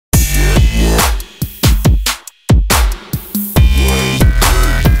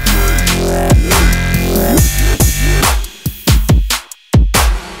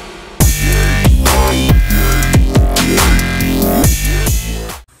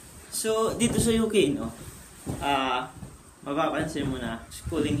So, dito sa UK, no, mapapansin mo na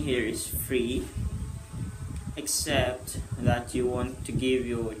schooling here is free, except that you want to give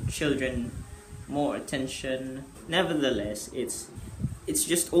your children more attention. Nevertheless, it's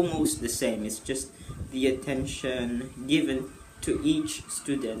just almost the same. It's just the attention given to each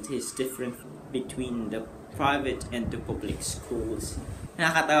student is different between the private and the public schools.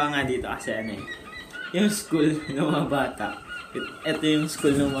 Nakakatawa nga dito kasi yung school ng mga bata. Ito yung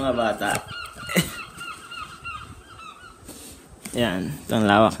school ng mga bata. Yan, itong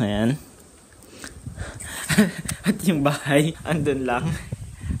lawak na yan. At yung bahay, andun lang.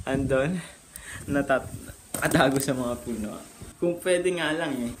 Andun. Nakatago sa mga puno. Kung pwede nga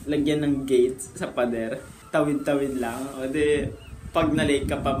lang lagyan ng gates sa pader. Tawid-tawid lang. O di, pag na-late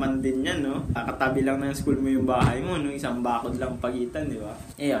ka pa man din yan, no? Kakatabi lang ng school mo yung bahay mo, no? Isang bakod lang pagitan, di ba?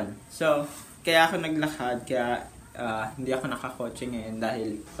 Ayan. So, kaya ako naglakad, kaya hindi ako nakakotse ngayon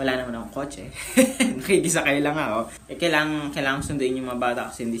dahil wala naman akong kotse. Nakikisakay lang ako. Kailangan sunduin yung mga bata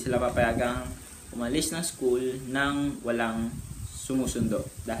kasi hindi sila papayagang umalis ng school nang walang sumusundo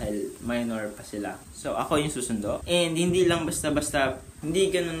dahil minor pa sila. So, ako yung susundo. And hindi lang basta-basta, hindi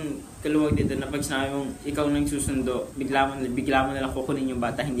ganun kaluwag dito na pag sinabi mong ikaw nang susundo, bigla mo na lang kukunin yung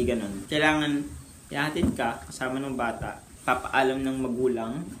bata, hindi ganun. Kailangan ihatid ka kasama ng bata, papaalam ng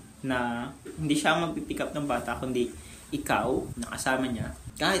magulang na hindi siya magpipick up ng bata, kundi ikaw, nakasama niya.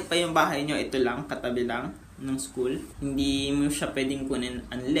 Kahit pa yung bahay nyo, ito lang, katabi lang ng school, hindi mo siya pwedeng kunin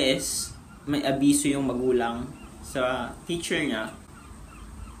unless may abiso yung magulang sa teacher niya.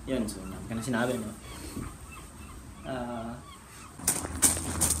 Yun, so yan ka na sinabi, no?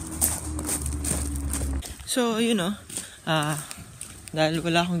 So, yun, no? Dahil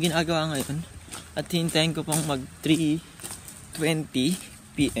wala akong ginagawa ngayon at hintayin ko pong mag 3:20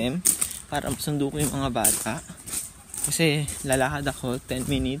 PM para masundo ko yung mga bata. Kasi lalakad ako 10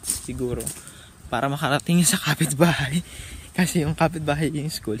 minutes siguro para makarating sa kapitbahay. Kasi yung kapitbahay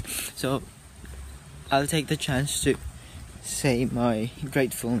yung school. So, I'll take the chance to say my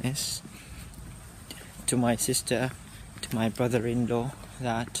gratefulness to my sister, to my brother-in-law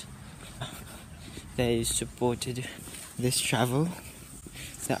that they supported this travel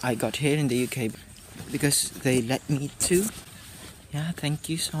that I got here in the UK because they let me to. Yeah, thank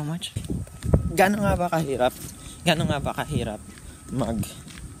you so much. Gano'n nga ba kahirap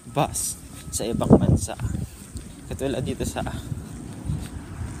mag-bus sa ibang bansa? Katulad dito sa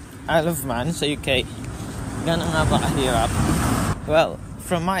Isle of Man sa UK. Gano'n nga ba kahirap? Well,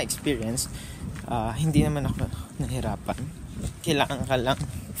 from my experience, hindi naman ako nahirapan. Kailangan ka lang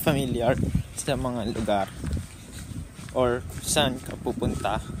familiar sa mga lugar or saan ka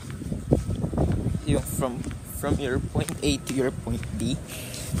pupunta. Yung from your point A to your point B.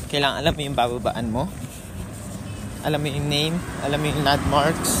 Kailangan alam mo yung bababaan mo. Alam mo yung name, alam mo yung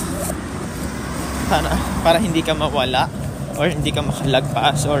landmarks. Para hindi ka mawala or hindi ka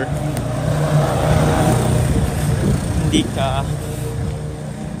makalagpas or hindi ka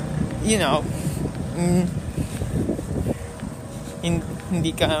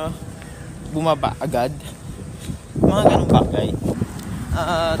hindi ka bumaba agad. Mga ganung bagay.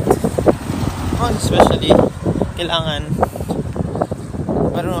 At most especially kailangan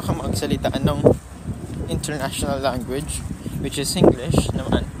marunong ka magsalita ng international language, which is English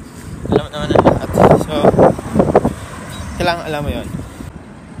naman. Alam naman ang lahat. So, kailangan alam mo yun.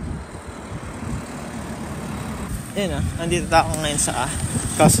 Yun andito ako ngayon sa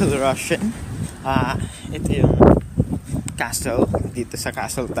Castle Russian. Ito yung castle dito sa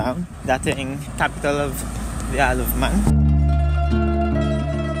Castle Town. Dating capital of the Isle of Man.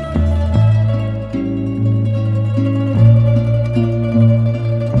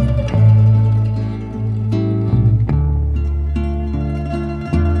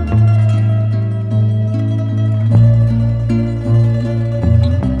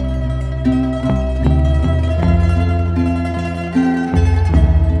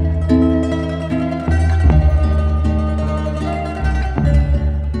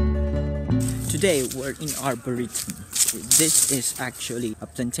 Today we're in Arboretum. This is actually a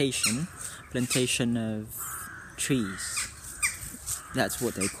plantation of trees. That's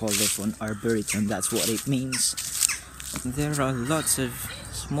what they call this one, Arboretum. That's what it means. There are lots of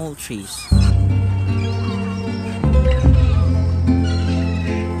small trees.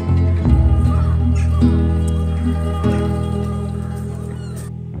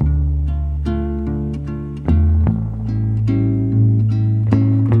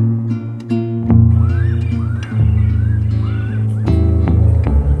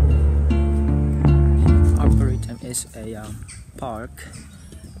 A park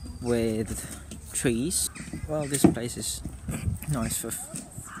with trees. Well, this place is nice for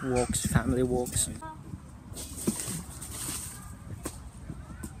walks, family walks.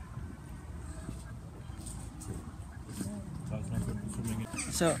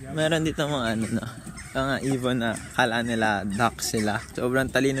 So, meron dito mga ano na, mga ibon na kala nila ducks sila. Sobrang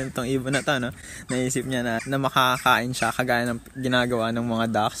talino nitong ibon na to, no? Naisip niya na makakain siya kagaya ng ginagawa ng mga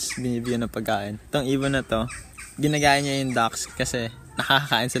ducks, binibigyan ng pagkain. Itong ibon na to, ginagaya niya yung ducks kasi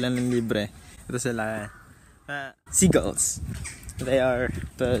nakakain sila ng libre. Ito sila, seagulls. They are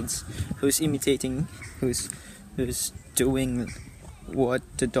birds who's imitating, who's doing what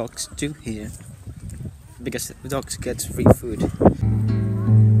the dogs do here. Because the dogs get free food.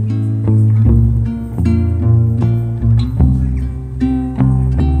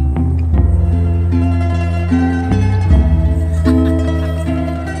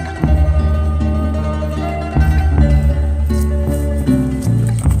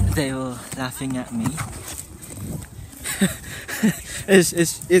 They were laughing at me.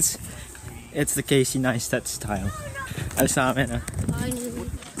 It's the Casey Neistat style. Alis na kami na.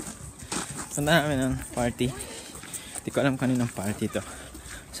 Punta namin ng party. Hindi ko alam kaninang party to.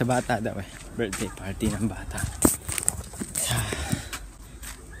 Sa bata daw eh. Birthday party ng bata.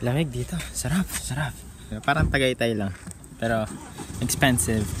 Lamig dito. Sarap, sarap. Parang Tagaytay lang. Pero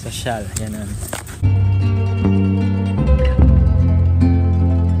expensive. Social. Yan.